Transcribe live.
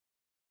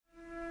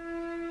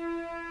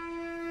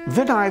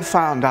When I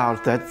found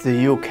out that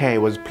the UK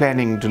was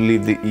planning to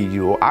leave the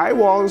EU, I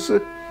was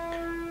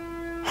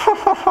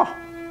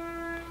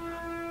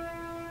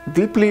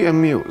deeply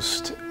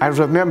amused. I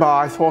remember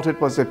I thought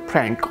it was a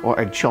prank or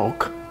a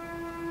joke.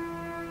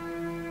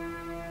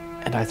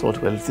 And I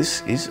thought, well,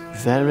 this is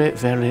very,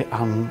 very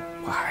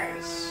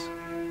unwise.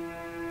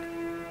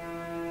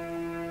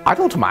 I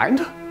don't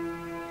mind.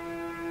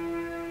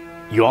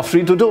 You are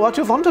free to do what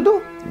you want to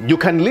do. You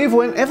can leave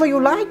whenever you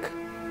like.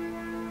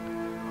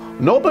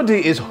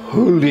 Nobody is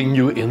holding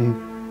you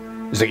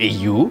in the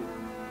EU.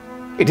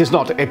 It is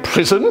not a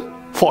prison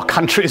for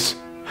countries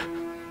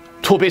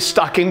to be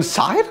stuck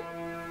inside.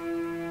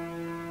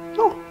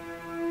 No.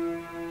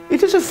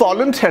 It is a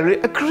voluntary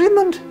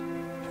agreement.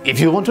 If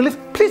you want to live,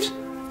 please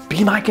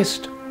be my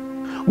guest.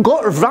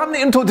 Go run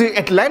into the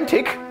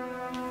Atlantic.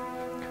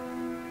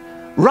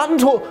 Run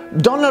to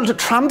Donald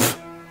Trump,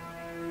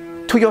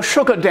 to your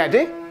sugar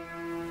daddy.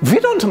 We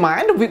don't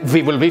mind.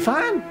 We will be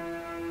fine.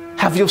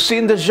 Have you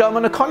seen the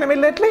German economy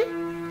lately?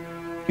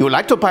 You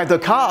like to buy the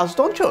cars,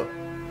 don't you?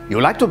 You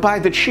like to buy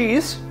the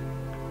cheese.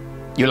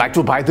 You like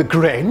to buy the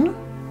grain.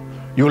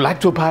 You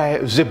like to buy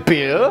the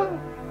beer.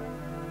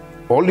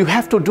 All you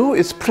have to do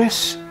is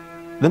press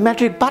the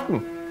magic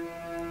button,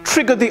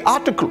 trigger the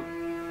article,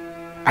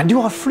 and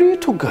you are free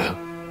to go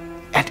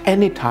at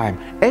any time.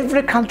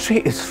 Every country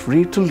is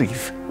free to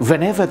leave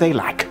whenever they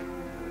like.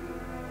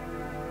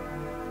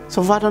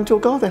 So why don't you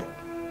go then?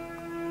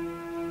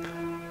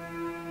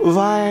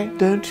 Why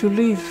don't you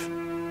leave?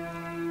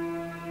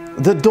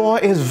 The door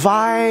is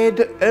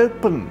wide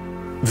open.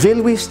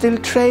 Will we still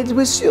trade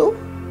with you?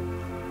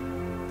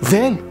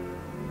 Well,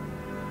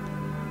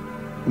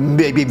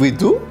 maybe we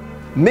do,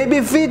 maybe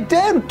we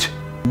don't.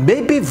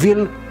 Maybe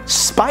we'll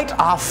spite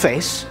our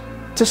face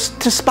to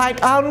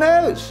spite our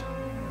nose.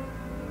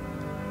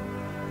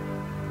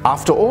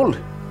 After all,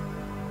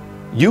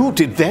 you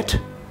did that,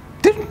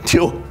 didn't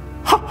you?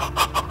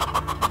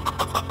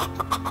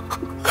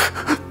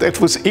 That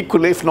was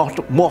equally, if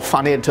not more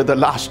funny, to the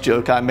last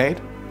joke I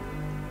made.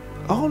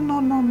 Oh,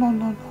 no, no, no,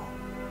 no, no.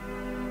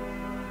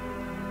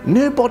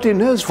 Nobody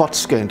knows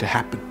what's going to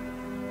happen.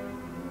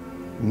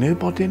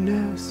 Nobody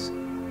knows.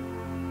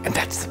 And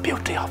that's the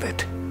beauty of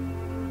it.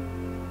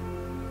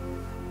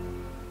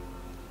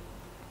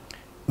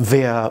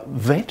 We're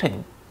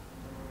waiting.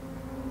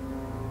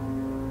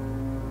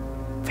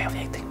 We're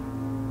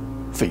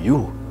waiting for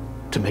you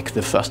to make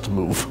the first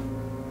move.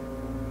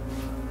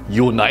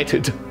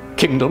 United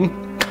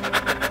Kingdom.